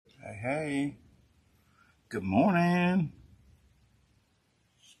Hey, good morning.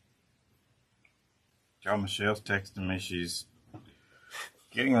 Y'all, Michelle's texting me. She's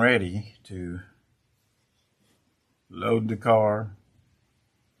getting ready to load the car,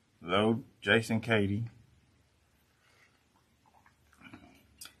 load Jason, Katie,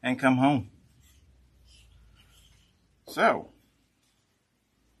 and come home. So,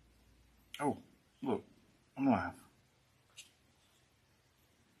 oh, look, I'm live.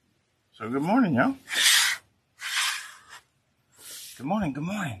 So, good morning, y'all. Good morning, good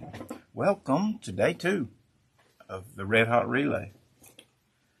morning. Welcome to day 2 of the Red Hot Relay.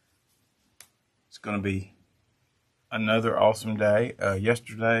 It's going to be another awesome day.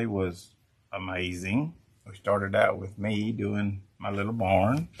 Yesterday was amazing. We started out with me doing my little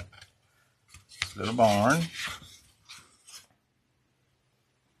barn.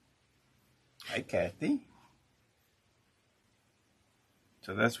 Hey, Kathy.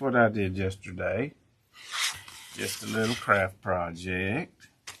 So that's what I did yesterday. Just a little craft project.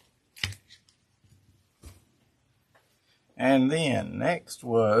 And then next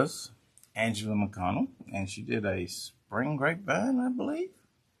was Angela McConnell, and she did a spring grapevine, I believe.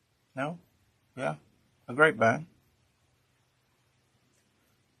 No? Yeah, a grapevine.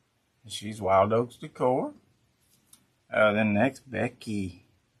 And she's Wild Oaks Decor. Then next, Becky.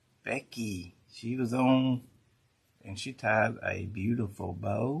 She was on, and she tied a beautiful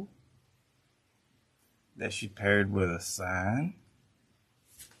bow that she paired with a sign.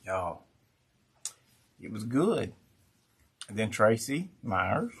 Y'all, it was good. And then Tracy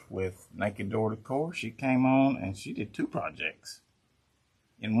Myers with Naked Door Decor, she came on and she did 2 projects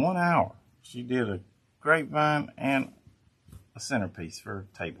in 1 hour. She did a grapevine and a centerpiece for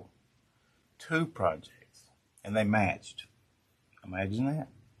a table. 2 projects, and they matched. Imagine that.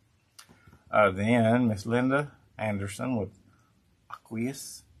 Then Miss Linda Anderson with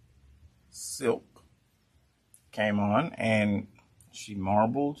Aqueous Silk came on, and she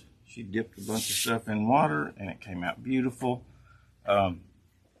marbled. She dipped a bunch of stuff in water, and it came out beautiful. And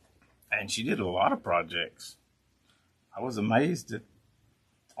she did a lot of projects. I was amazed at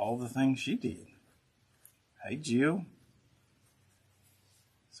all the things she did. Hey, Jill.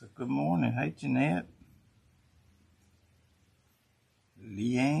 So good morning. Hey, Jeanette.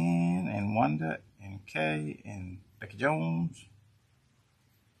 Leanne and Wanda and Kay and Becky Jones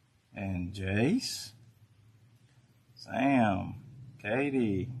and Jace. Sam.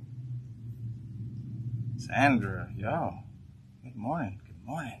 Katie. Sandra. Y'all. Good morning.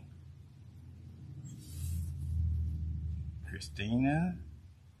 Christina.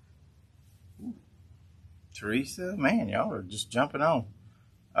 Ooh. Teresa. Man, y'all are just jumping on.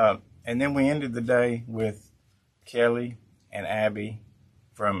 And then we ended the day with Kelly and Abby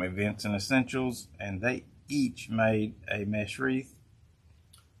from Events and Essentials, and they each made a mesh wreath.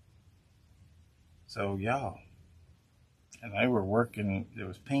 So y'all, and they were working, there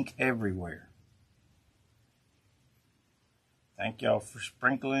was pink everywhere. Thank y'all for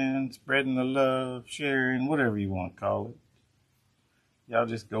sprinkling, spreading the love, sharing, whatever you want to call it. Y'all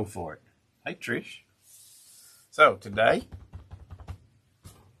just go for it. Hey, Trish. So today,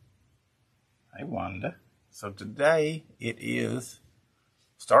 hey, Wanda. So today it is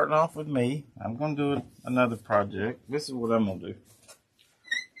starting off with me. I'm going to do another project. This is what I'm going to do.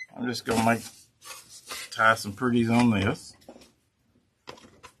 I'm just going to tie some pretties on this.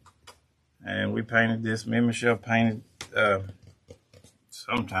 And we painted this. Me and Michelle painted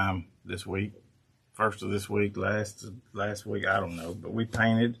sometime this week. First of this week, last week, I don't know. But we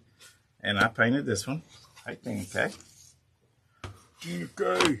painted, and I painted this one. Hey, Tina K.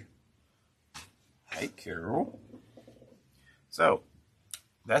 Hey, Carol. So,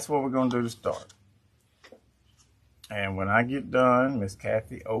 that's what we're going to do to start. And when I get done, Miss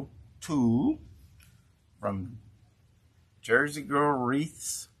Kathy O'Toole from Jersey Girl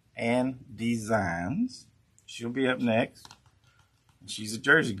Wreaths and Designs, she'll be up next. She's a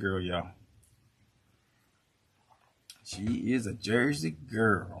Jersey girl, y'all. She is a Jersey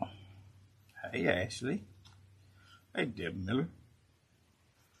girl. Hey, Ashley. Hey, Deb Miller.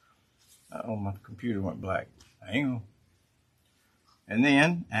 Uh-oh, my computer went black. Hang on. And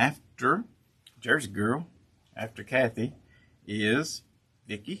then after Jersey Girl, after Kathy, is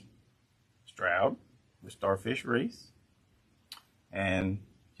Vicki Stroud with Starfish Wreaths. And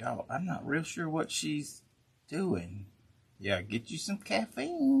y'all, I'm not real sure what she's doing. Yeah, get you some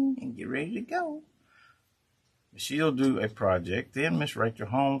caffeine and get ready to go. She'll do a project. Then Miss Rachel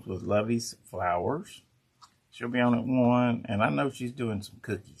Holmes with Lovey's Flowers. She'll be on at 1, and I know she's doing some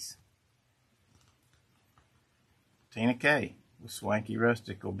cookies. Tina K with Swanky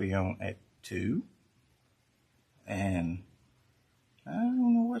Rustic will be on at 2. And I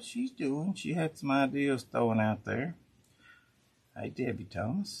don't know what she's doing. She had some ideas throwing out there. Hey, Debbie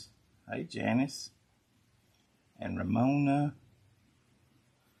Thomas. Hey, Janice. And Ramona.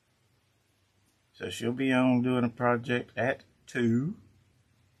 So she'll be on doing a project at 2.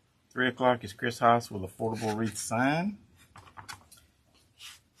 3 o'clock is Chris Haas with Affordable Wreath Sign.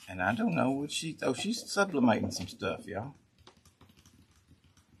 And I don't know what she's sublimating some stuff, y'all.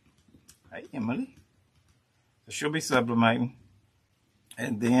 Hey, Emily. So she'll be sublimating.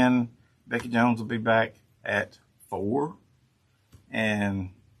 And then Becky Jones will be back at 4.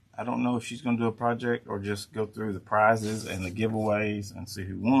 And I don't know if she's going to do a project or just go through the prizes and the giveaways and see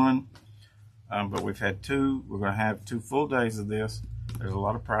who won. But we've had 2. We're going to have 2 full days of this. There's a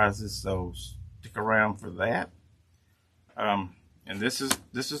lot of prizes, so stick around for that. And this is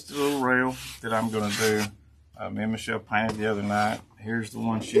the little rail that I'm going to do. Me and Michelle painted the other night. Here's the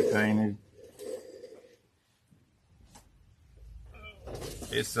one she painted.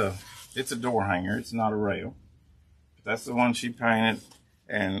 It's a door hanger. It's not a rail. But that's the one she painted,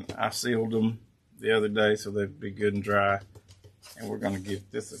 and I sealed them the other day so they'd be good and dry. And we're going to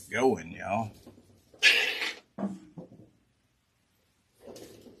get this a going, y'all.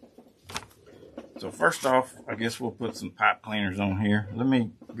 So first off, I guess we'll put some pipe cleaners on here. Let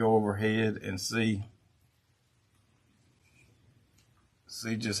me go overhead and see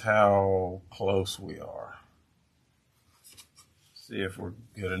just how close we are. See if we're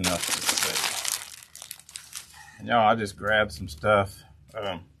good enough to see. And y'all, I just grabbed some stuff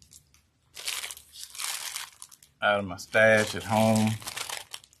out of my stash at home.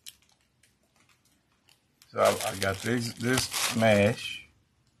 So I got this mesh.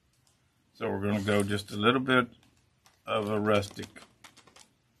 So we're going to go just a little bit of a rustic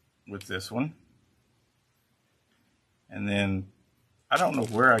with this one. And then, I don't know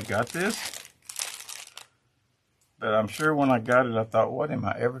where I got this, but I'm sure when I got it, I thought, what am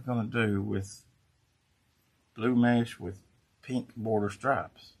I ever going to do with blue mesh with pink border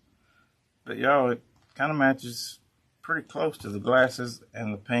stripes? But y'all, it kind of matches pretty close to the glasses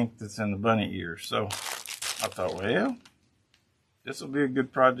and the pink that's in the bunny ears. So I thought, well, this will be a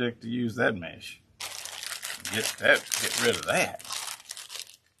good project to use that mesh. Get rid of that.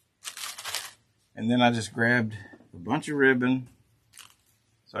 And then I just grabbed a bunch of ribbon.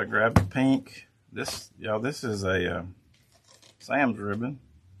 So I grabbed the pink. This is a Sam's ribbon,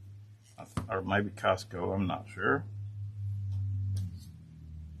 or maybe Costco. I'm not sure.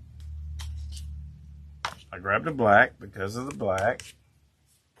 I grabbed a black because of the black.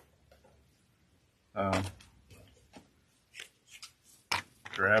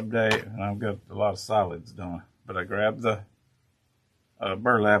 Grabbed and I've got a lot of solids done, but I grabbed the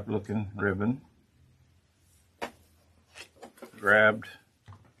burlap looking ribbon. Grabbed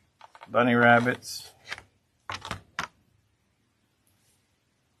bunny rabbits.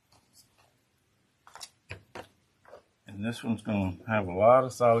 And this one's going to have a lot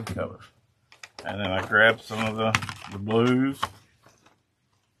of solid colors. And then I grabbed some of the blues.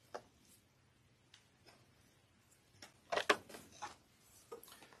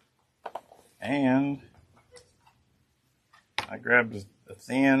 And I grabbed a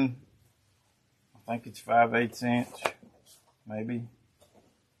thin, I think it's 5/8 inch, maybe,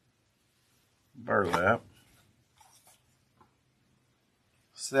 burlap.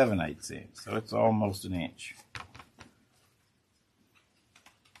 7/8 inch, so it's almost an inch.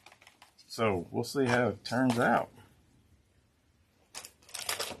 So we'll see how it turns out.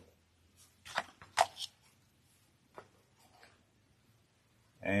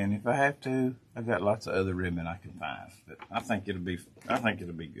 And if I have to, I've got lots of other ribbon I can find. But I think it'll be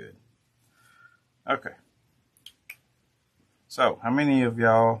good. Okay. So, how many of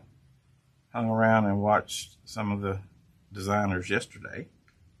y'all hung around and watched some of the designers yesterday?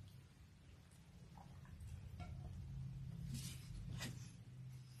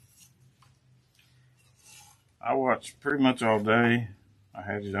 I watched pretty much all day. I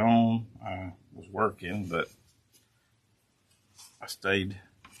had it on. I was working, but I stayed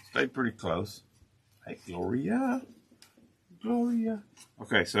pretty close. Hey, Gloria.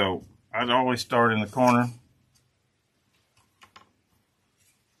 Okay, so I'd always start in the corner.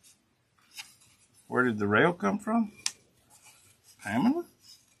 Where did the rail come from? Pamela?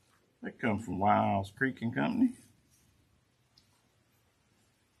 They come from Wiles Creek and Company.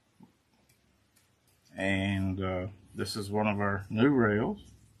 And this is one of our new rails.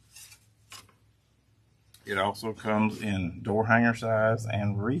 It also comes in door hanger size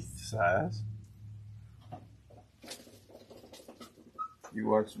and wreath size. You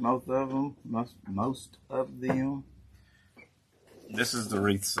watched most of them. This is the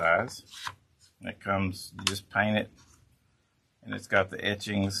wreath size. It comes, you just paint it And it's got the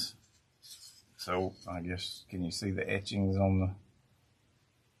etchings. So I guess, can you see the etchings on the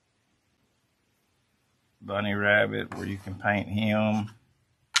bunny rabbit where you can paint him,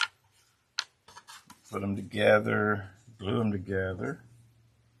 put them together, glue them together.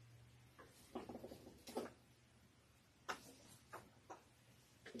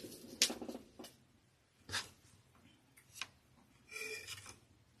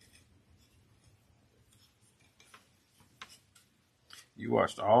 You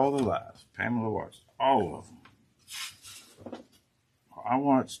watched all the lives. Pamela watched all of them. I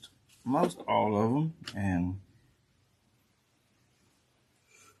watched most all of them, and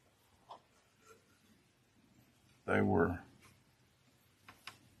they were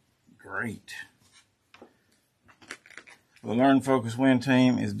great. The Learn, Focus, Win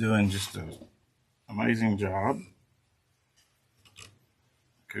team is doing just an amazing job.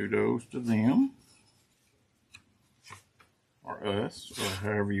 Kudos to them. Or us, or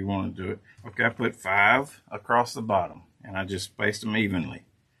however you want to do it. Okay, I put 5 across the bottom, and I just spaced them evenly.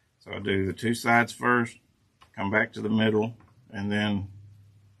 So I do the 2 sides first, come back to the middle, and then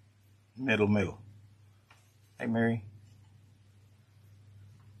middle. Hey, Mary.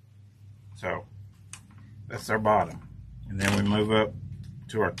 So that's our bottom. And then we move up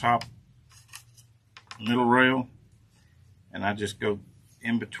to our top middle rail, and I just go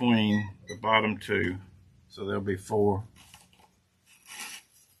in between the bottom 2. So there'll be 4.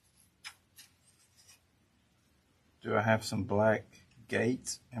 Do I have some black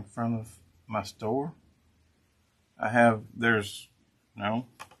gates in front of my store? There's not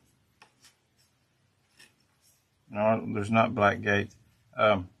black gates.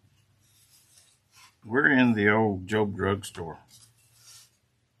 We're in the old Job drugstore.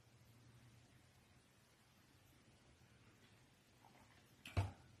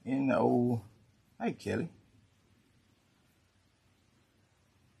 In the old, hey Kelly.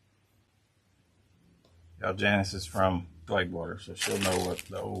 Y'all, Janice is from Gladewater, so she'll know what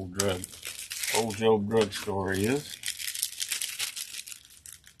the old Job drugstore is,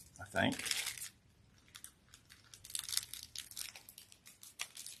 I think.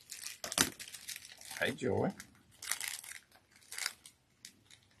 Hey, Joy.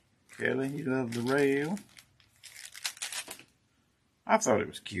 Kelly, you love the rail. I thought it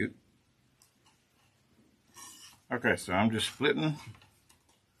was cute. Okay, so I'm just splitting,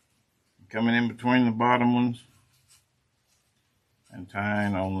 coming in between the bottom ones, and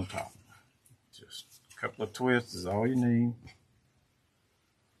tying on the top. Just a couple of twists is all you need.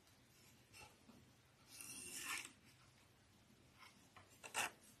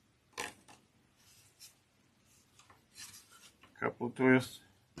 Couple of twists.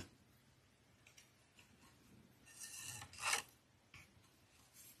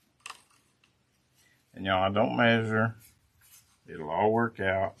 And y'all, I don't measure. It'll all work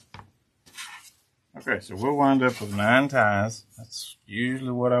out. Okay, so we'll wind up with 9 ties. That's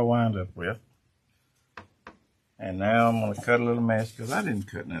usually what I wind up with. And now I'm going to cut a little mesh because I didn't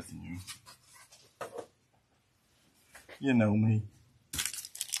cut nothing new. You know me.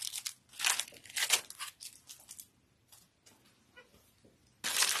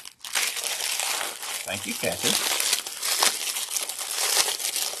 Thank you, Kathy.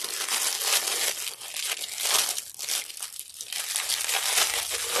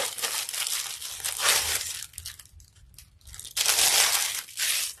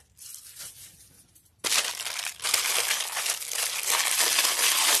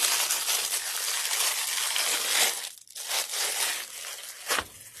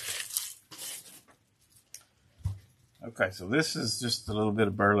 Okay, so this is just a little bit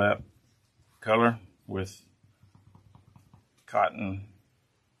of burlap color with cotton.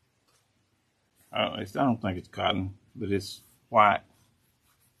 I don't think it's cotton, but it's white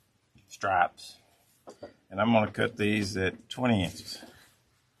stripes. And I'm going to cut these at 20 inches.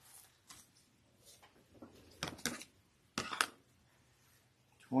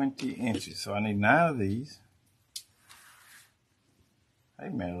 So I need 9 of these. Hey,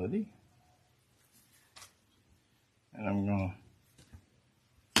 Melody. And I'm going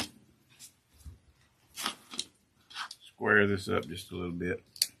to square this up just a little bit.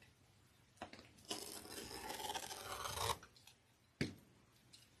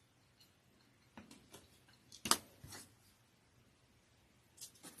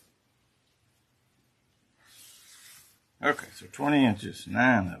 Okay, so 20 inches,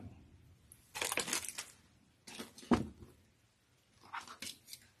 9 of them.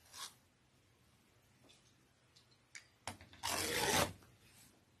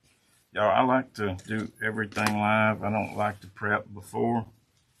 Y'all, I like to do everything live. I don't like to prep before.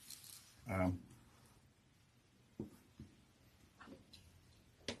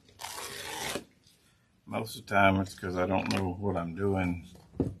 most of the time it's because I don't know what I'm doing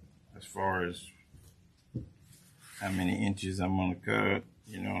as far as how many inches I'm going to cut.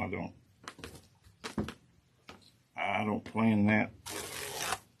 You know, I don't plan that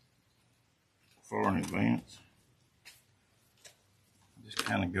far in advance. I just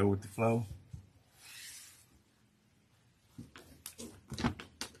kind of go with the flow.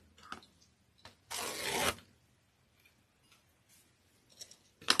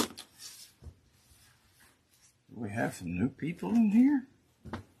 We have some new people in here.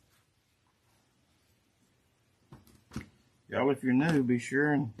 Y'all, if you're new, be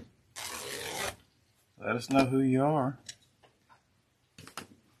sure and let us know who you are.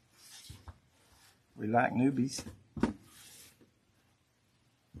 We like newbies.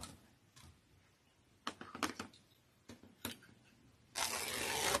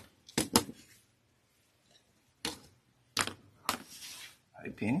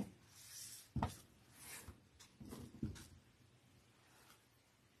 Hey, Penny.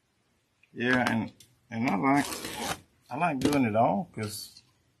 Yeah, and I like doing it all because,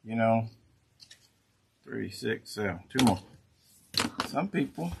 you know, 3, 6, 7, 2 more. Some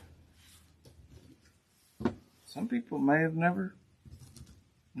people may have never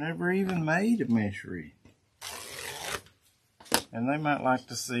even made a mesh wreath, and they might like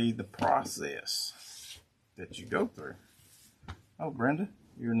to see the process that you go through. Oh, Brenda,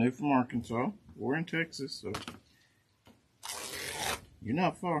 you're new from Arkansas. We're in Texas, so you're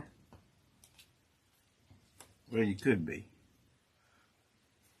not far. Well, you could be.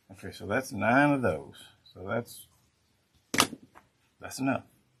 Okay, so that's 9 of those. So that's enough.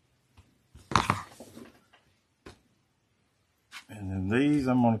 And then these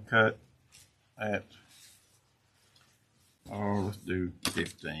I'm going to cut at, oh, let's do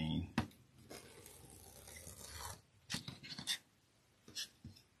 15.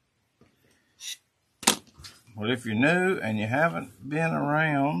 Well, if you're new and you haven't been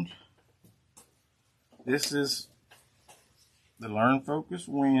around, this is the Learn, Focus,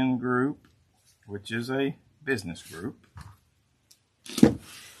 Win group, which is a business group.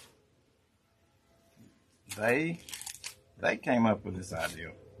 They came up with this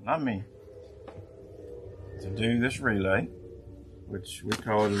idea, not me, to do this relay, which we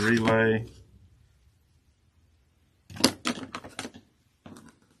call it a relay.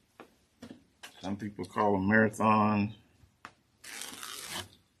 Some people call them marathons.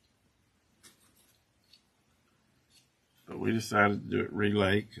 But we decided to do it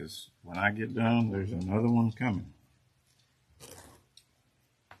relay because when I get done, there's another one coming.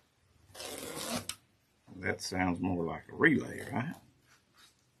 That sounds more like a relay, right?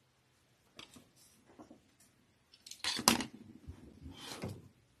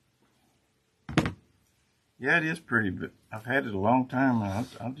 Yeah, it is pretty, but I've had it a long time and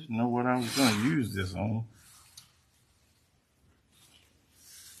I didn't know what I was going to use this on.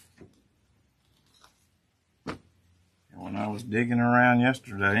 And when I was digging around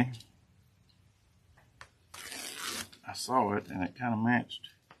yesterday, I saw it and it kind of matched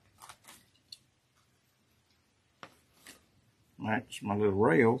my little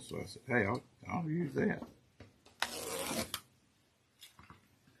rail, so I said, hey, I'll use that.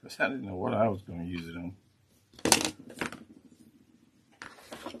 Because I didn't know what I was going to use it on.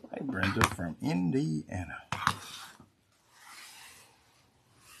 Hey, Brenda from Indiana.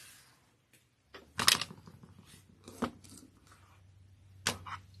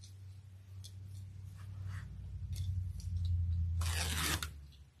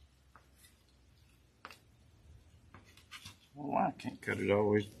 Well, I can't cut it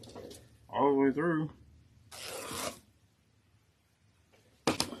all the way through.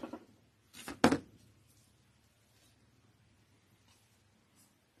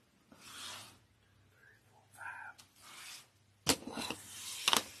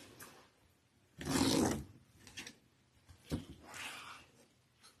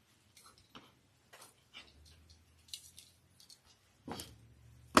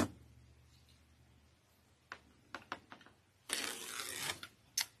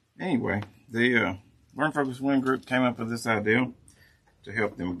 Anyway, the Learn, Focus, Win group came up with this idea to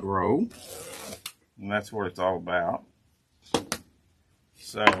help them grow, and that's what it's all about.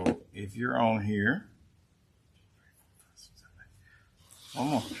 So if you're on here, one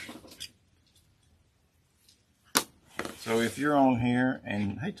more. So if you're on here,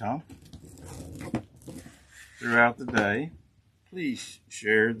 and hey Tom, throughout the day, please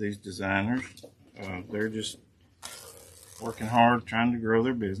share these designers. They're just working hard trying to grow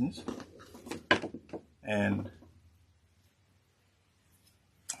their business, and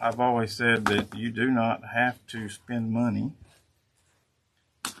I've always said that you do not have to spend money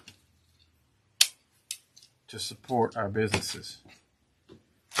to support our businesses.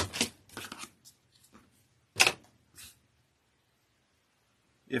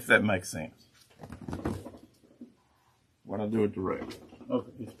 If that makes sense. What I do with the rail.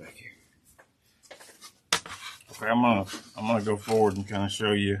 Okay, it's back here. Okay, I'm gonna go forward and kind of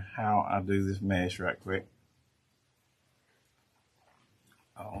show you how I do this mesh right quick.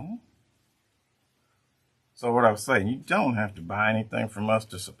 Oh. So what I was saying, you don't have to buy anything from us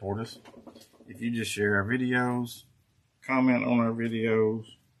to support us. If you just share our videos, comment on our videos,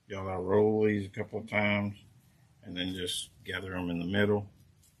 I'll roll these a couple of times and then just gather them in the middle.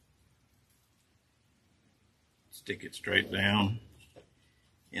 Stick it straight down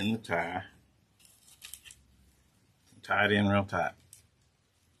in the tie. Tie it in real tight.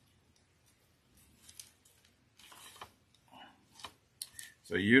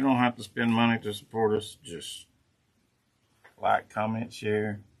 So you don't have to spend money to support us. Just like, comment,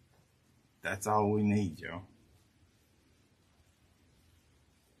 share. That's all we need, y'all.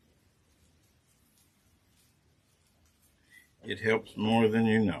 It helps more than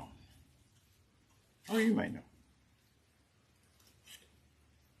you know. Or you may know.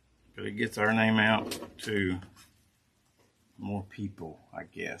 But it gets our name out to more people, I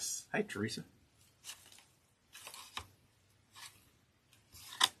guess. Hey, Teresa.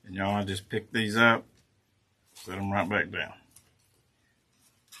 And y'all, I just pick these up, set them right back down.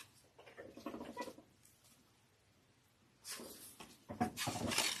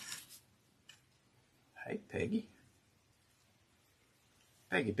 Hey, Peggy.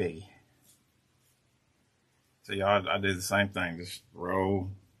 Peggy. So y'all, I do the same thing. Just roll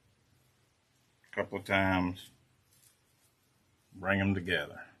a couple of times, bring them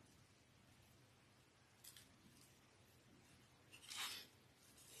together.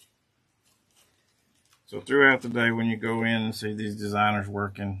 So throughout the day, when you go in and see these designers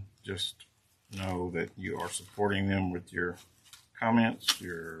working, just know that you are supporting them with your comments,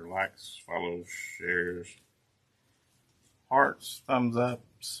 your likes, follows, shares, hearts, thumbs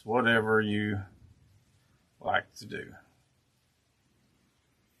ups, whatever you like to do.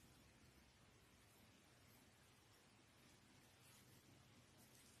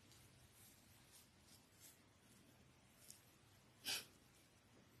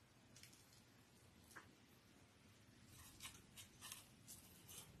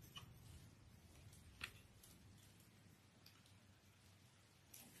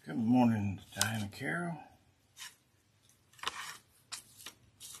 Good morning, Diana Carroll.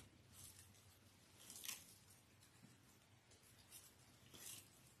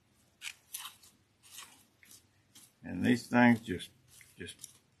 And these things just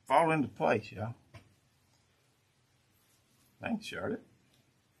fall into place, y'all. Thanks, Charlotte.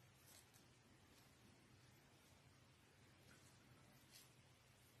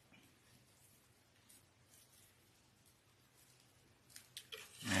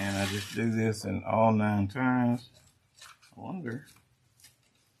 And I just do this in all 9 times. I wonder.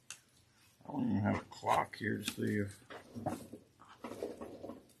 I don't even have a clock here to see if.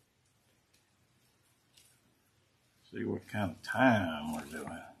 See what kind of time we're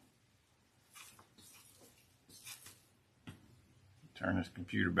doing. Turn this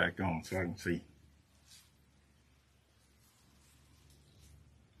computer back on so I can see.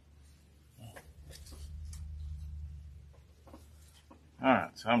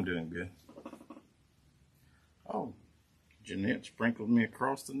 Alright, so I'm doing good. Oh, Jeanette sprinkled me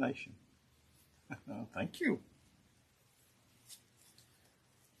across the nation. Thank you.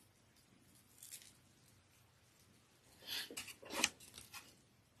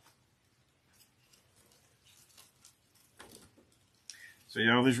 So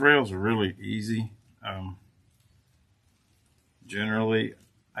y'all, these rails are really easy. Generally,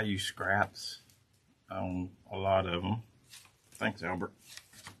 I use scraps on a lot of them. Thanks, Albert.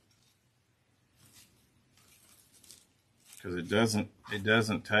 Because it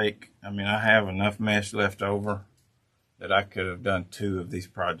doesn't take, I mean, I have enough mesh left over that I could have done 2 of these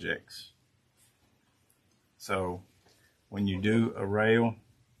projects. So when you do a rail,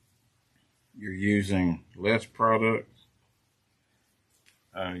 you're using less product.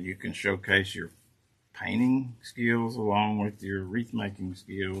 You can showcase your painting skills along with your wreath making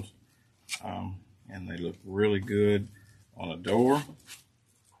skills. And they look really good on a door,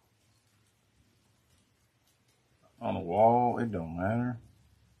 on a wall, it don't matter.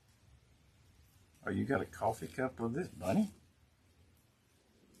 Oh, you got a coffee cup with this, bunny?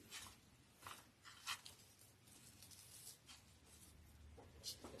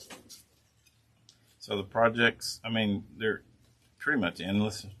 So the projects, I mean, they're pretty much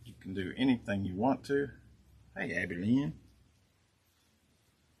endless. You can do anything you want to. Hey, Abby Lynn.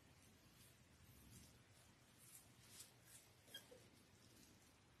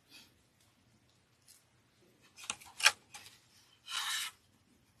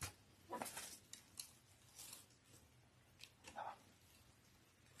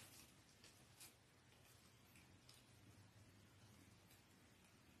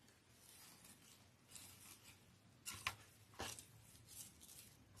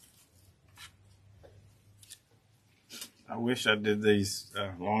 wish I did these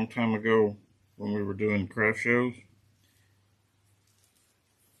a long time ago when we were doing craft shows,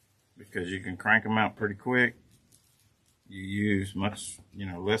 because you can crank them out pretty quick. You use much,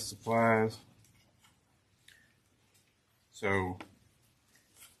 less supplies. So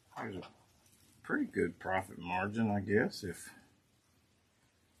there's a pretty good profit margin, I guess,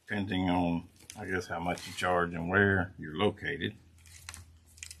 depending on, how much you charge and where you're located.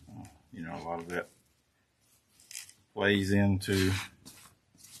 A lot of that plays into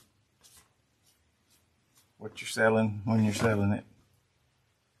what you're selling when you're selling it.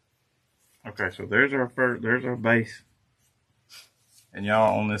 Okay, so there's our base. And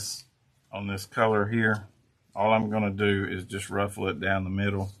y'all, on this color here, all I'm gonna do is just ruffle it down the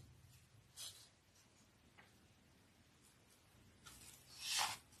middle.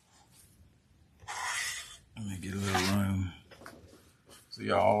 Let me get a little room. So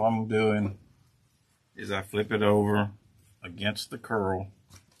y'all, all I'm doing is I flip it over against the curl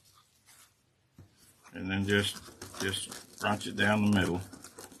and then just crunch it down the middle,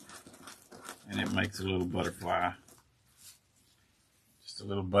 and it makes a little butterfly. Just a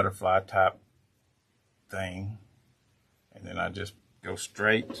little butterfly type thing. And then I just go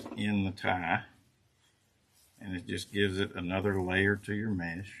straight in the tie, and it just gives it another layer to your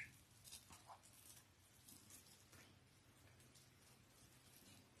mesh.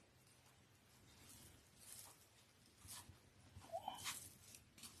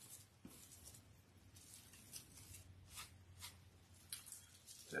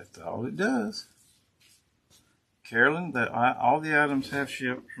 That's all it does. Carolyn, all the items have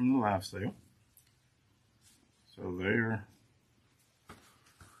shipped from the live sale. So there.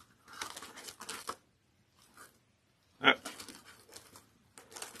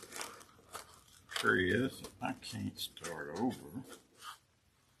 There he is. I can't start over.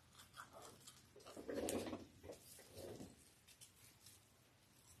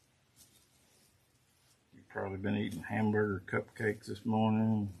 You've probably been eating hamburger cupcakes this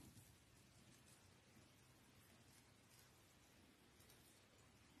morning.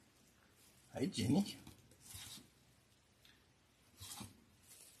 Hey, Jenny.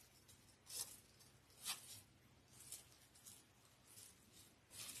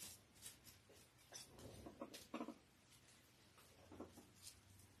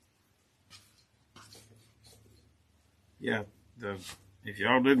 Yeah, if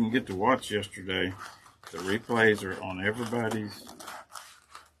y'all didn't get to watch yesterday, the replays are on everybody's.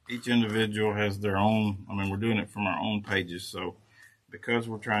 Each individual has their own. We're doing it from our own pages, so because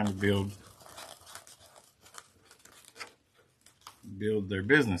we're trying to build their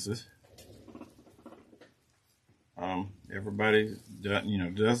businesses, everybody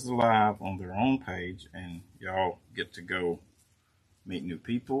does the live on their own page, and y'all get to go meet new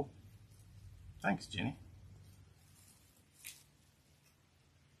people. Thanks, Jenny.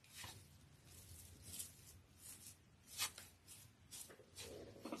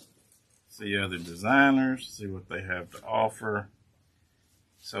 See other designers, see what they have to offer.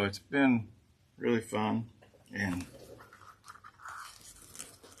 So it's been really fun, and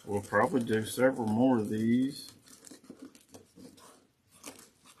we'll probably do several more of these.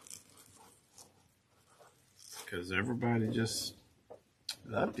 Because everybody just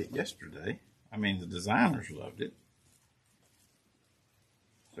loved it yesterday. The designers loved it.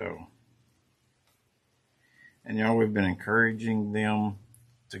 So, and y'all, we've been encouraging them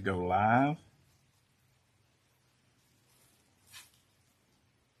to go live.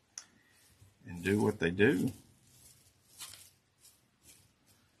 And do what they do.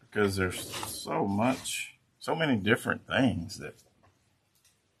 Because there's so many different things that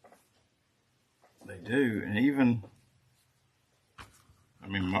they do. And even,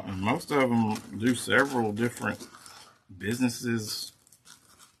 most of them do several different businesses.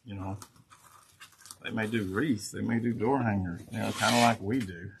 They may do wreaths, they may do door hangers, kind of like we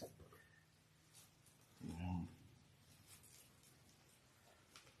do.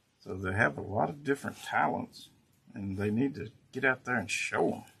 So they have a lot of different talents, and they need to get out there and show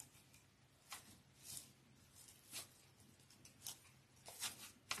them.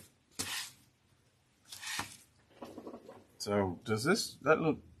 So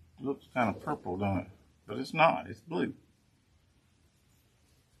that looks kind of purple, don't it? But it's not, it's blue.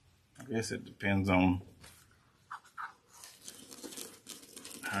 I guess it depends on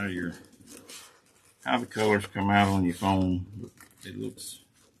how the colors come out on your phone. It's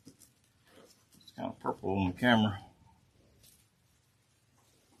kind of purple on the camera.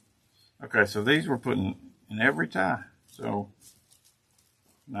 Okay, so these we're putting in every tie. So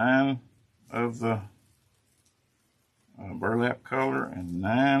 9 of the burlap color and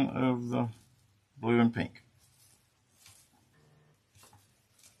 9 of the blue and pink.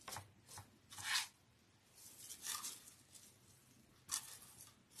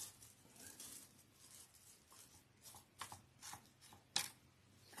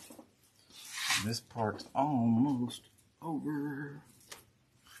 This part's almost over.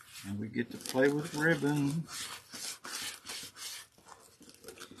 And we get to play with ribbon.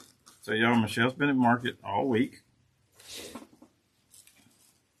 So y'all, Michelle's been at market all week.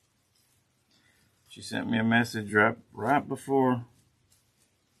 She sent me a message right before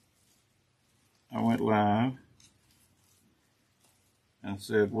I went live and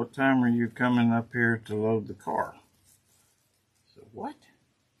said, "What time are you coming up here to load the car?" I said, "What?"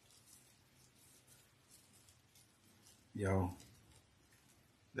 Y'all,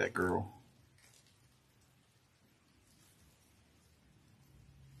 that girl.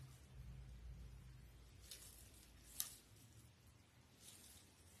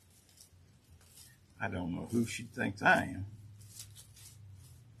 I don't know who she thinks I am.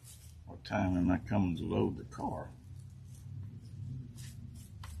 What time am I coming to load the car?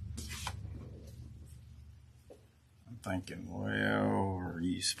 I'm thinking, well, are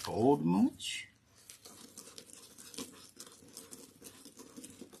you spoiled much?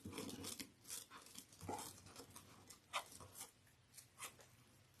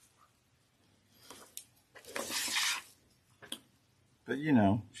 But you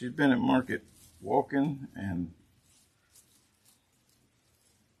know, she's been at market walking and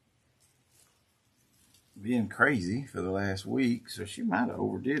being crazy for the last week, so she might have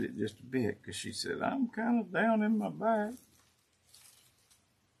overdid it just a bit, because she said, "I'm kind of down in my back."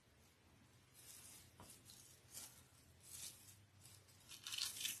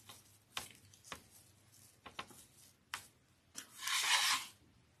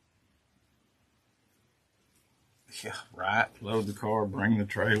 Yeah, right. Load the car, bring the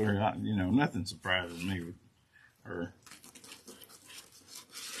trailer. You know, nothing surprises me with her.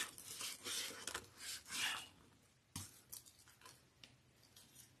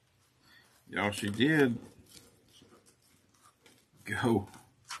 Y'all, she did go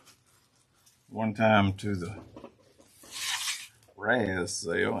one time to the Raz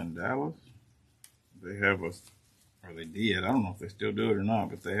sale in Dallas. They have or they did. I don't know if they still do it or not,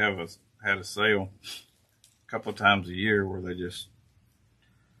 but they had a sale a couple of times a year where they just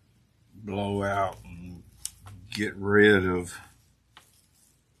blow out and get rid of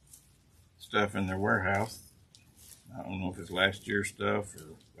stuff in their warehouse. I don't know if it's last year's stuff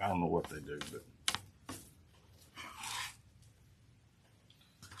or I don't know what they do, but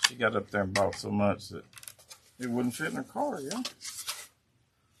she got up there and bought so much that it wouldn't fit in her car, yeah.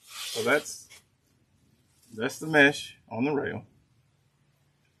 So that's the mesh on the rail.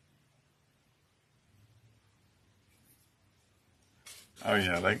 Oh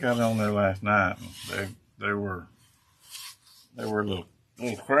yeah, they got it on there last night. And they were a little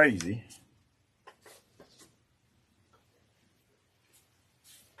crazy.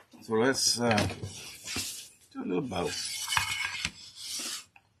 So let's do a little both.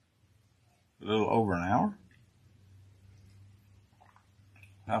 A little over an hour.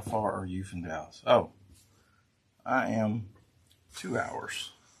 How far are you from Dallas? Oh, I am 2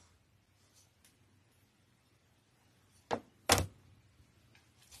 hours.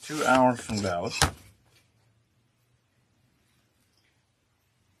 2 hours from Dallas.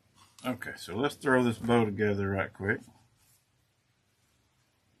 Okay, so let's throw this bow together right quick.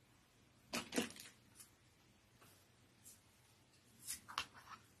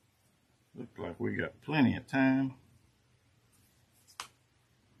 Looks like we got plenty of time.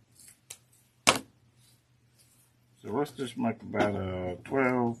 So let's just make about a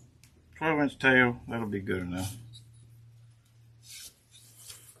 12-inch tail. That'll be good enough.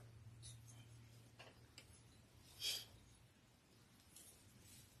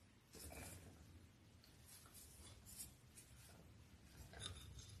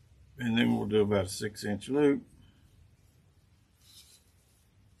 And then we'll do about a 6-inch loop.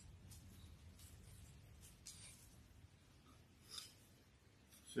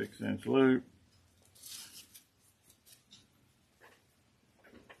 Six-inch loop.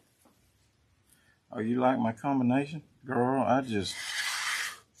 Oh, you like my combination? Girl, I just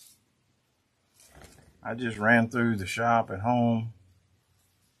ran through the shop at home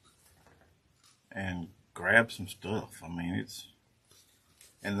and grabbed some stuff. I mean,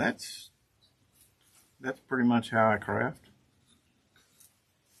 that's pretty much how I craft.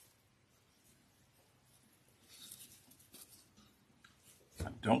 I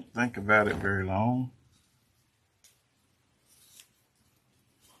don't think about it very long.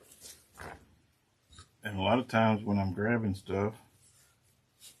 And a lot of times when I'm grabbing stuff,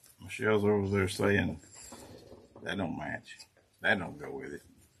 Michelle's over there saying, "That don't match. That don't go with it.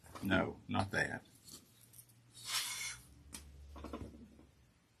 No, not that."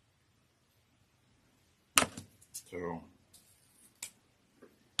 So,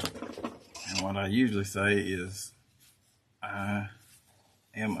 and And what I usually say is, I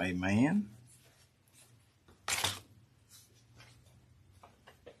am a man,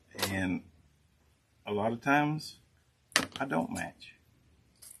 and a lot of times I don't match.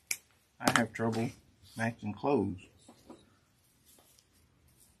 I have trouble matching clothes,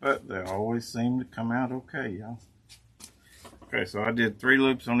 but they always seem to come out okay, y'all. Okay, so I did 3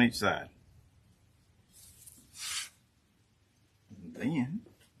 loops on each side. And then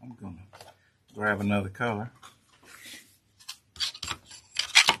I'm gonna grab another color.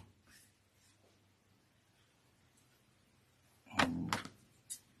 And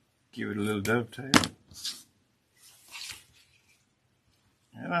give it a little dovetail.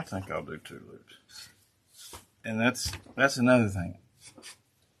 And I think I'll do 2 loops. And that's another thing.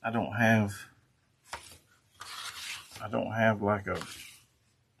 I don't have like a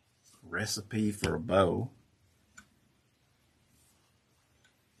recipe for a bow.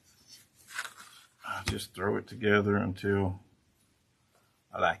 I just throw it together until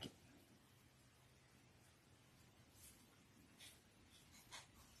I like it.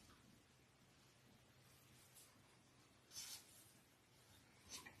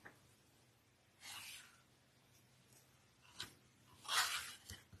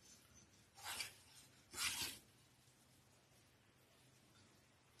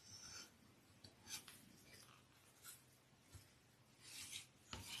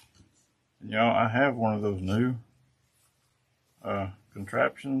 Y'all, I have one of those new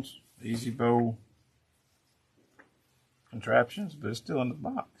contraptions, Easy Bow contraptions, but it's still in the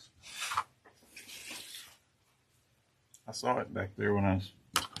box. I saw it back there when I was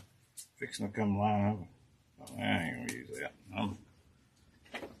fixing to come line over. Oh, I ain't gonna use that. I'm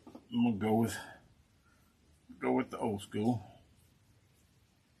gonna go with the old school.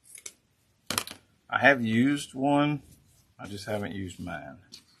 I have used one, I just haven't used mine.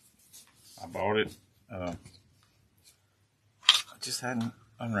 I bought it, I just hadn't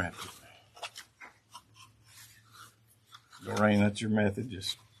unwrapped it. Lorraine, that's your method,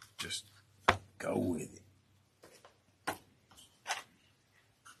 just go with it.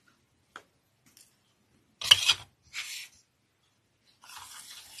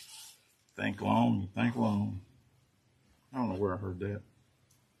 Think long, you think long. I don't know where I heard that.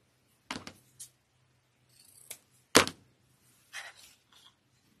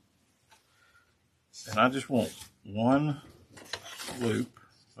 And I just want 1 loop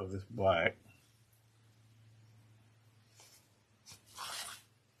of this black.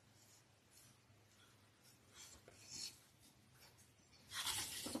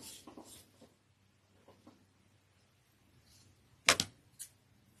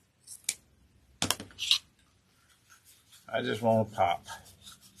 I just want to pop.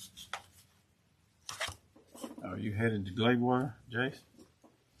 Are you headed to Gladewater, Jace?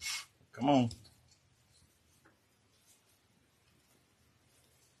 Come on.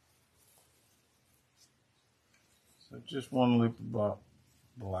 So just 1 loop of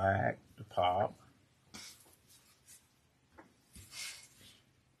black to pop.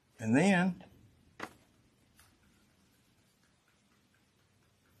 And then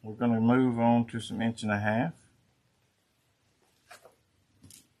we're going to move on to some 1.5 inch.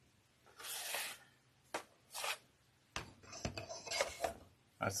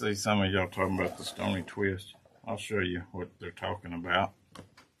 I see some of y'all talking about the Stony Twist. I'll show you what they're talking about.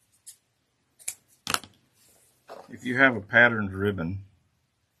 If you have a patterned ribbon,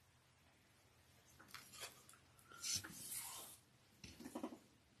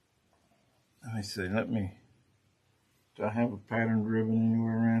 let me see, do I have a patterned ribbon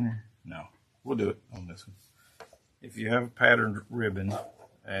anywhere around here? No, we'll do it on this one. If you have a patterned ribbon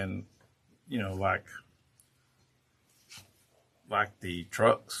and, you know, like the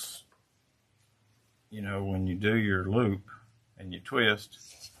trucks, you know, when you do your loop and you twist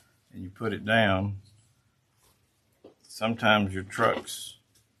and you put it down, sometimes your trucks,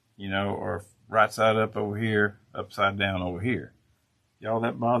 you know, are right side up over here, upside down over here. Y'all,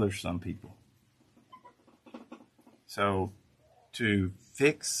 that bothers some people. So to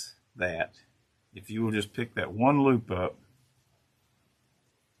fix that, if you will just pick that 1 loop up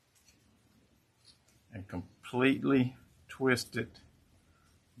and completely twist it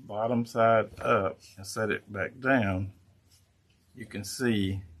bottom side up and set it back down, you can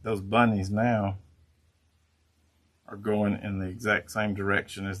see those bunnies now are going in the exact same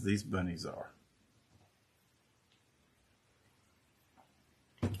direction as these bunnies are.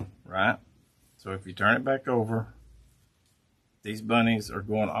 Right? So if you turn it back over, these bunnies are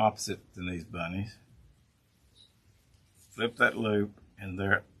going opposite than these bunnies. Flip that loop and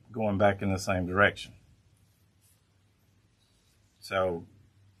they're going back in the same direction. So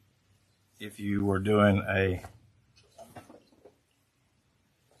if you were doing a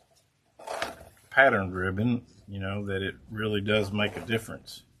patterned ribbon, you know, that it really does make a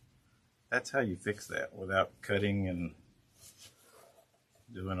difference. That's how you fix that without cutting and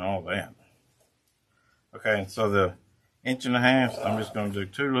doing all that. Okay, and so the 1.5 inches, I'm just going to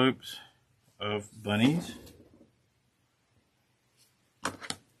do 2 loops of bunnies.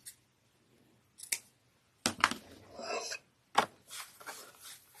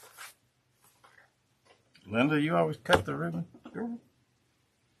 Linda, you always cut the ribbon, girl?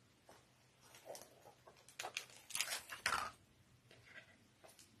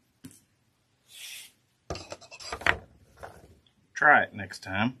 Try it next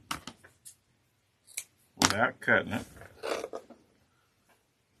time without cutting it.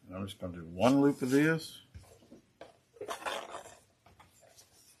 And I'm just going to do 1 loop of this.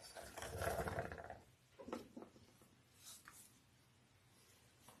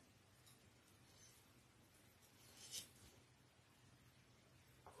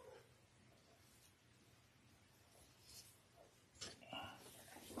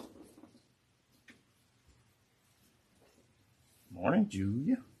 Morning,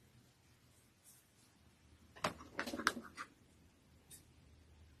 Julia.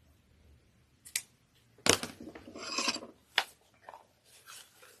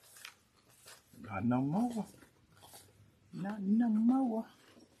 Not no more. Not no more.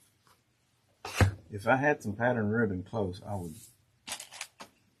 If I had some pattern ribbon close, I would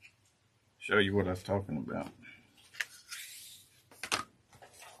show you what I was talking about.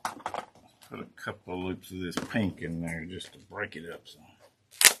 Put a couple of loops of this pink in there just to break it up some.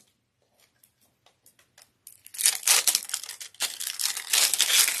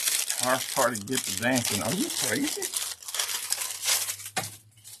 Hard part to get the dancing. Are you crazy?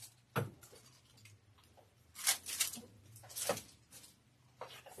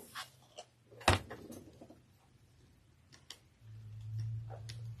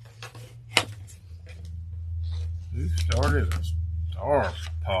 Who started a star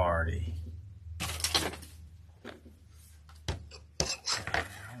party?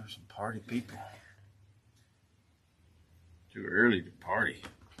 There's some party people. Too early to party.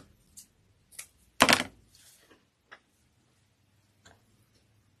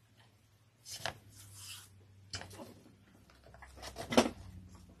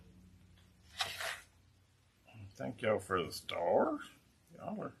 Thank y'all for the stars.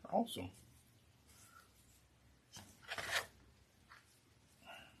 Y'all are awesome.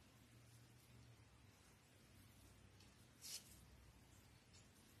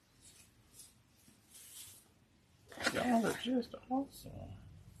 Y'all are just awesome.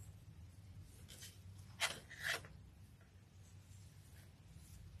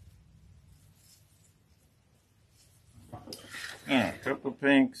 Yeah, a couple of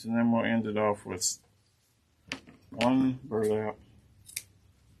pinks, and then we'll end it off with 1 burlap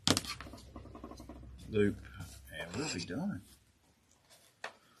loop, and we'll be done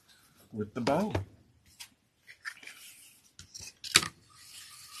with the bow.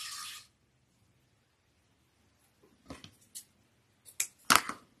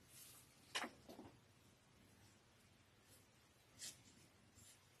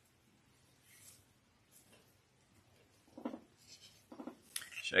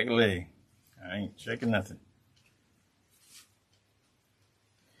 Shake a leg. I ain't shaking nothing.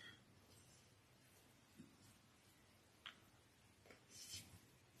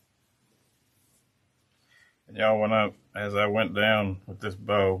 And y'all, as I went down with this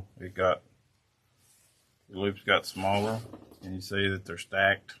bow, the loops got smaller, and you see that they're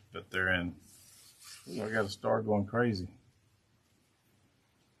stacked, but they're in. Ooh, I got a star going crazy.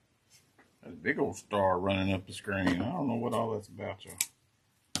 There's a big old star running up the screen. I don't know what all that's about, y'all.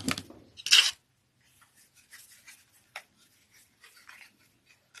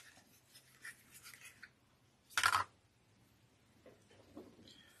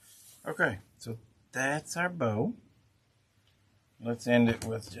 Okay, so that's our bow. Let's end it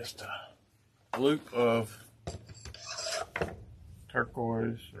with just a loop of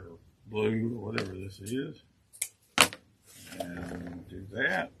turquoise or blue or whatever this is. And do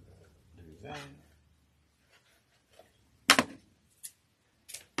that. Do that.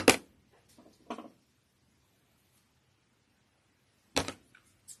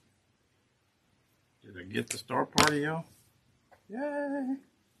 Did I get the star party, y'all? Yay!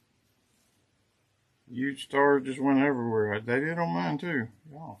 Huge stars just went everywhere. They did on mine too,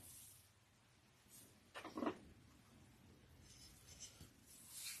 y'all.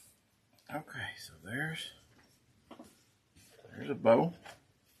 Okay, so there's a bow.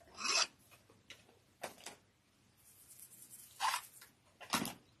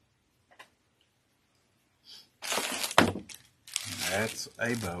 that's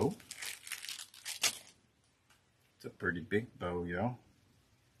a bow. It's a pretty big bow, y'all.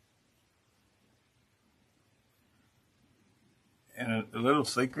 And a little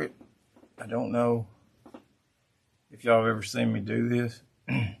secret, I don't know if y'all have ever seen me do this.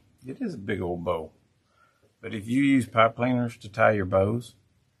 It is a big old bow. But if you use pipe cleaners to tie your bows,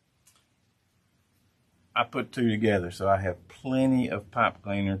 I put two together, so I have plenty of pipe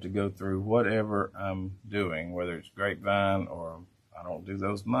cleaner to go through whatever I'm doing, whether it's grapevine or I don't do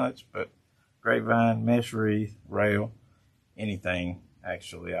those much, but grapevine, mesh wreath, rail, anything.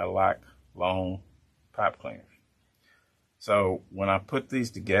 Actually, I like long pipe cleaners. So when I put these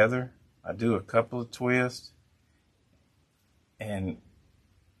together, I do a couple of twists, and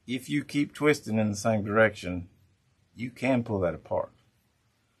if you keep twisting in the same direction, you can pull that apart.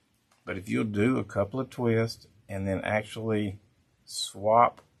 But if you'll do a couple of twists and then actually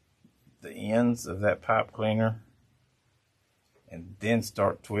swap the ends of that pipe cleaner and then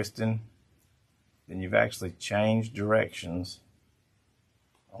start twisting, then you've actually changed directions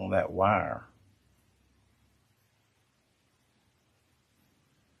on that wire.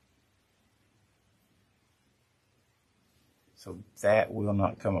 So that will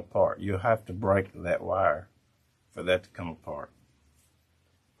not come apart. You'll have to break that wire for that to come apart.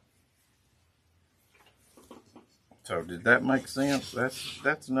 So did that make sense?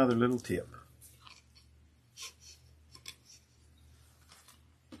 That's another little tip.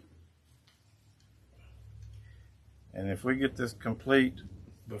 And if we get this complete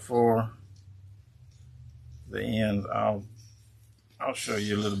before the end, I'll show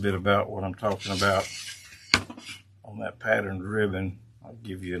you a little bit about what I'm talking about on that patterned ribbon. I'll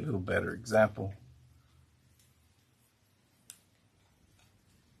give you a little better example.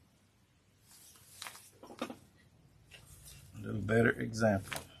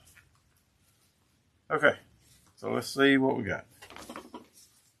 Okay, so let's see what we got.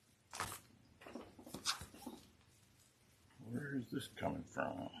 Where is this coming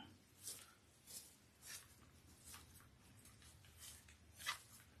from?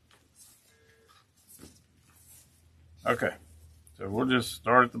 Okay, so we'll just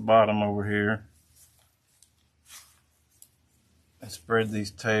start at the bottom over here and spread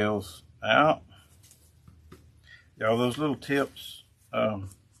these tails out. Y'all, those little tips, I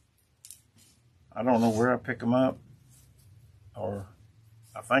don't know where I pick them up, or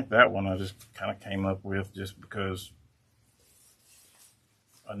I think that one I just kind of came up with just because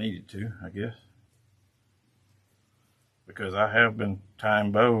I needed to, I guess. Because I have been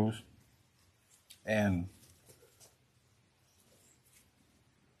tying bows and,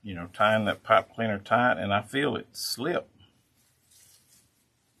 you know, tying that pipe cleaner tight, and I feel it slip.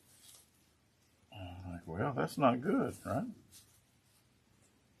 I'm like, well, that's not good, right?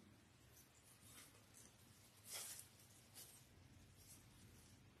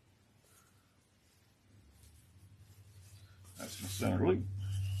 That's my center loop.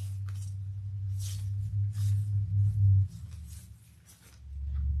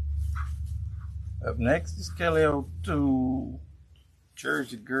 Up next is Kelly O'Toole,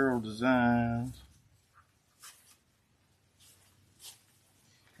 Jersey Girl Designs.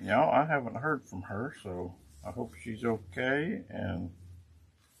 Y'all, I haven't heard from her, so I hope she's okay and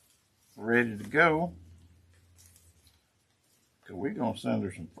ready to go. Cause we're gonna send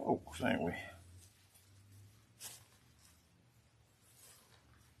her some folks, ain't we?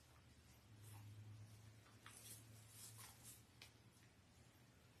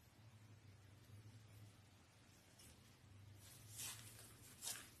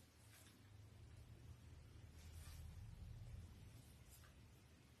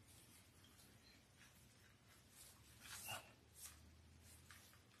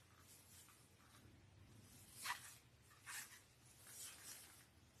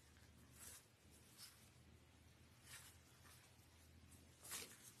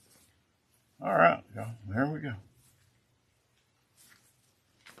 All right, y'all, there we go.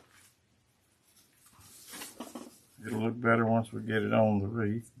 It'll look better once we get it on the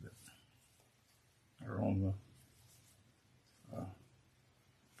wreath, or on the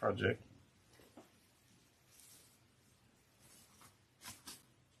project.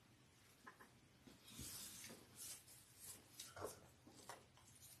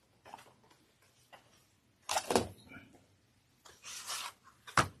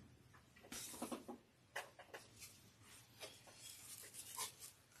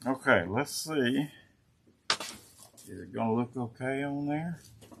 Okay, let's see. Is it gonna look okay on there?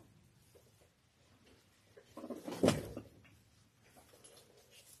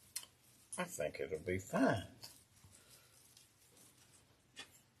 I think it'll be fine.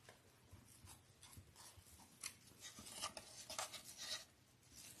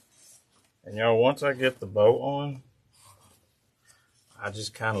 And y'all, once I get the bow on, I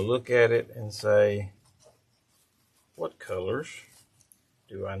just kind of look at it and say, what colors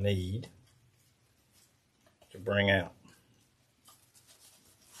do I need to bring out?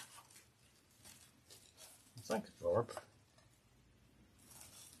 Thanks, Barb.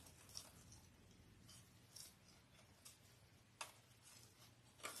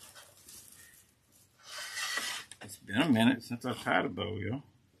 It's been a minute since I've tied a bow, y'all.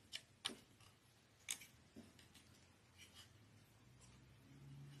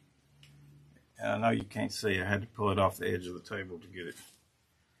 And I know you can't see. I had to pull it off the edge of the table to get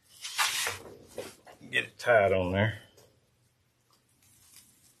it tied on there.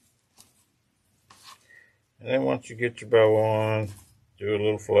 And then once you get your bow on, do a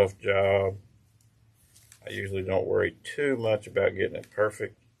little fluff job. I usually don't worry too much about getting it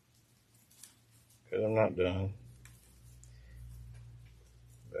perfect because I'm not done.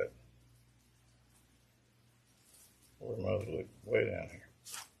 But where's my other loop? Way down here.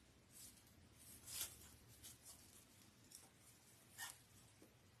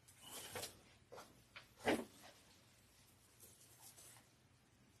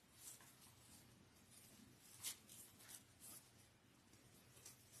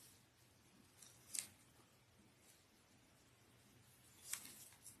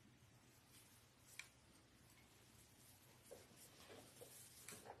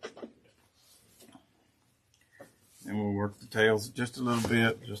 And we'll work the tails just a little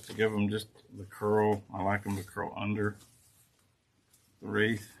bit, just to give them just the curl. I like them to curl under the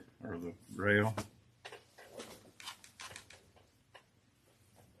wreath or the rail.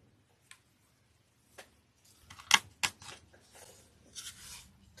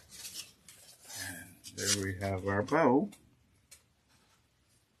 And there we have our bow.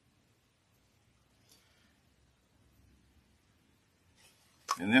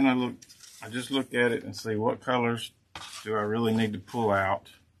 And then I just look at it and see what colors do I really need to pull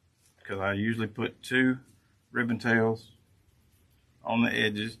out, because I usually put 2 ribbon tails on the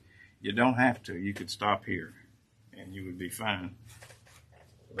edges. You don't have to. You could stop here and you would be fine.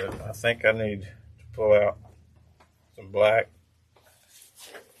 But I think I need to pull out some black.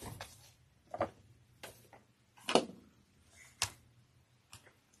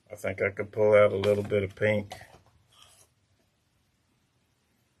 I think I could pull out a little bit of pink.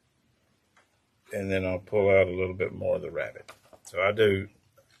 And then I'll pull out a little bit more of the rabbit. So I do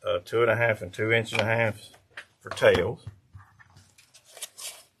 2.5 and 2 1/2 inches for tails.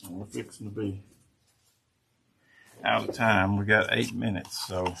 And we're fixing to be out of time. We got 8 minutes,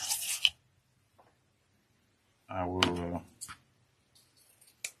 so I will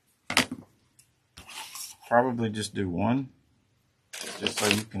probably just do one, just so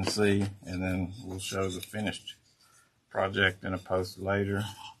you can see, and then we'll show the finished project in a post later.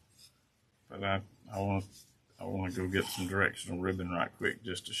 But I want to go get some directional ribbon right quick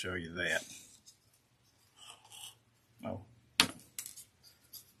just to show you that. Oh,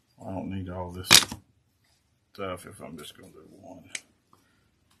 I don't need all this stuff if I'm just going to do one.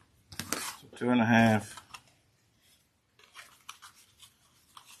 So 2.5.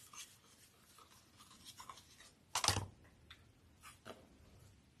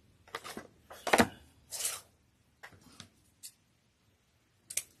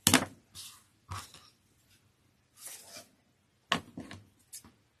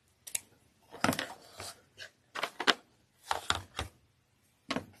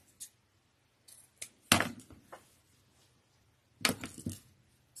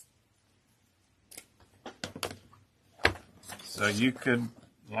 So you could,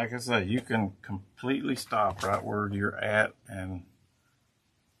 like I say, you can completely stop right where you're at and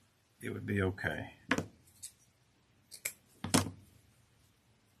it would be okay.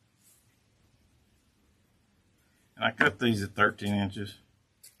 And I cut these at 13 inches.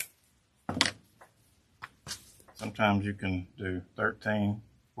 Sometimes you can do 13,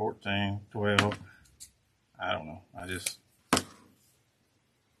 14, 12. I don't know.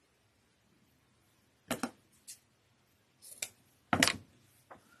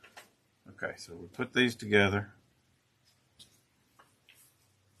 Okay, so we put these together,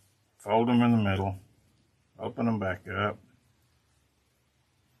 fold them in the middle, open them back up,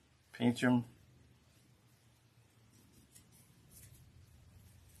 pinch them,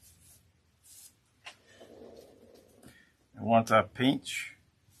 and once I pinch,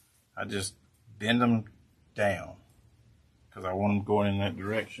 I just bend them down because I want them going in that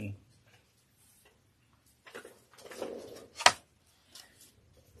direction.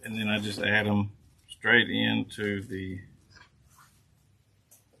 And then I just add them straight into the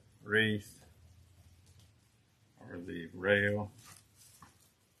wreath or the rail.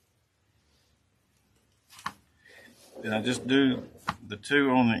 Then I just do the two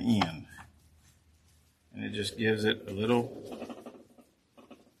on the end, and it just gives it a little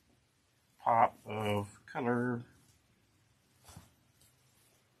pop of color.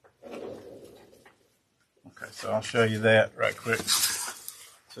 Okay, so I'll show you that right quick.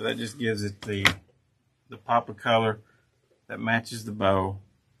 So that just gives it the pop of color that matches the bow.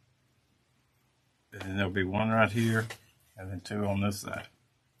 And then there'll be one right here, and then two on this side.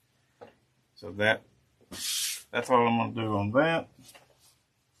 So that's all I'm gonna do on that.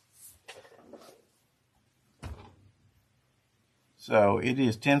 So it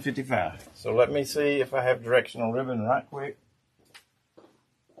is 10:55. So let me see if I have directional ribbon right quick.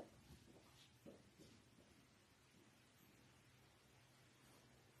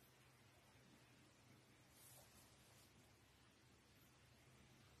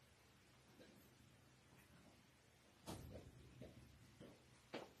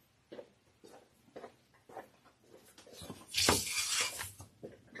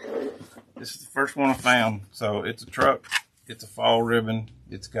 This is the first one I found. So it's a truck. It's a fall ribbon.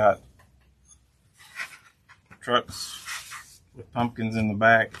 It's got trucks with pumpkins in the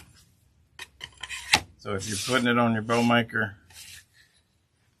back. So if you're putting it on your bow maker,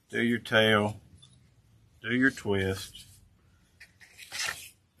 do your tail, do your twist,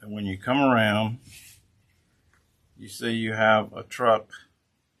 and when you come around, you see you have a truck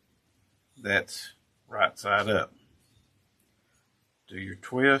that's right side up. Do your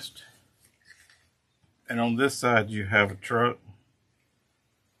twist, and on this side you have a truck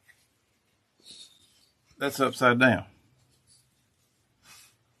that's upside down.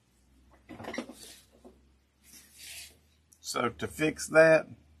 So to fix that,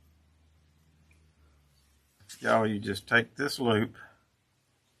 y'all, you just take this loop.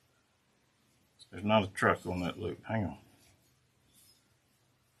 There's not a truck on that loop. Hang on.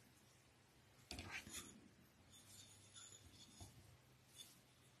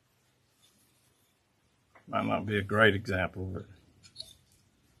 Might not be a great example, but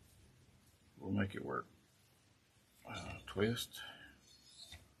we'll make it work. Twist.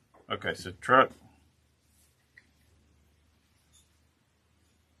 Okay, so truck.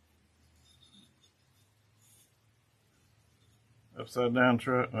 Upside down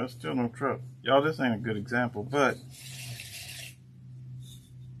truck. That's still no truck. Y'all, this ain't a good example, but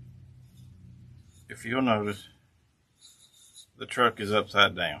if you'll notice, the truck is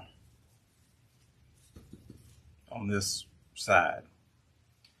upside down on this side.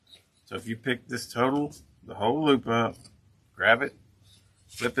 So if you pick this the whole loop up, grab it,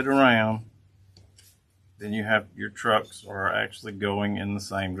 flip it around, then you have your trucks are actually going in the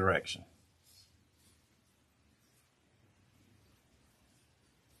same direction.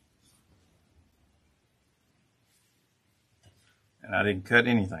 And I didn't cut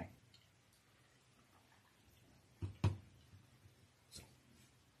anything.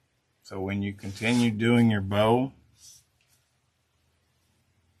 So when you continue doing your bow,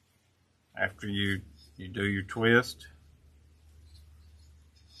 after you do your twist,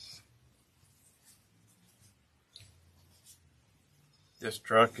 this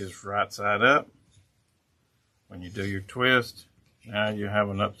truck is right side up. When you do your twist, now you have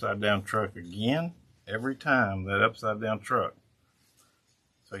an upside down truck again. Every time that upside down truck.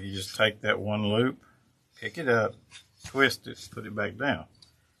 So you just take that one loop, pick it up, twist it, put it back down.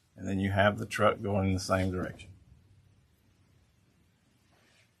 And then you have the truck going in the same direction.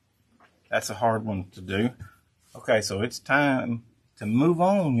 That's a hard one to do. Okay, so it's time to move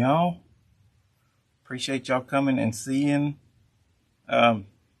on, y'all. Appreciate y'all coming and seeing a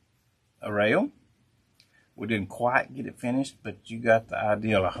rail. We didn't quite get it finished, but you got the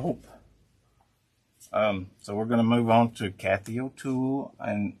idea, I hope. So we're going to move on to Kathy O'Toole,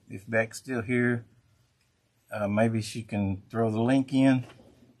 and if Beck's still here, maybe she can throw the link in,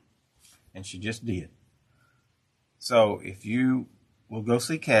 and she just did. So if you will go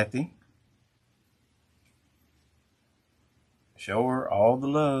see Kathy, show her all the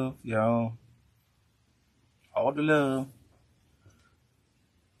love, y'all, all the love.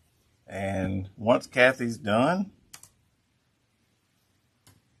 And once Kathy's done,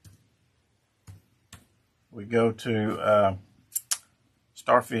 we go to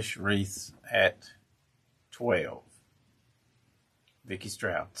Starfish Wreaths at 12. Vicky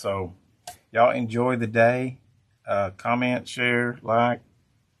Stroud. So y'all enjoy the day. Comment, share, like,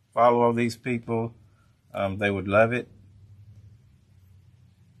 follow all these people. They would love it.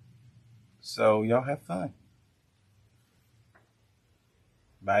 So y'all have fun.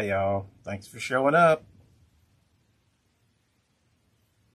 Bye, y'all. Thanks for showing up.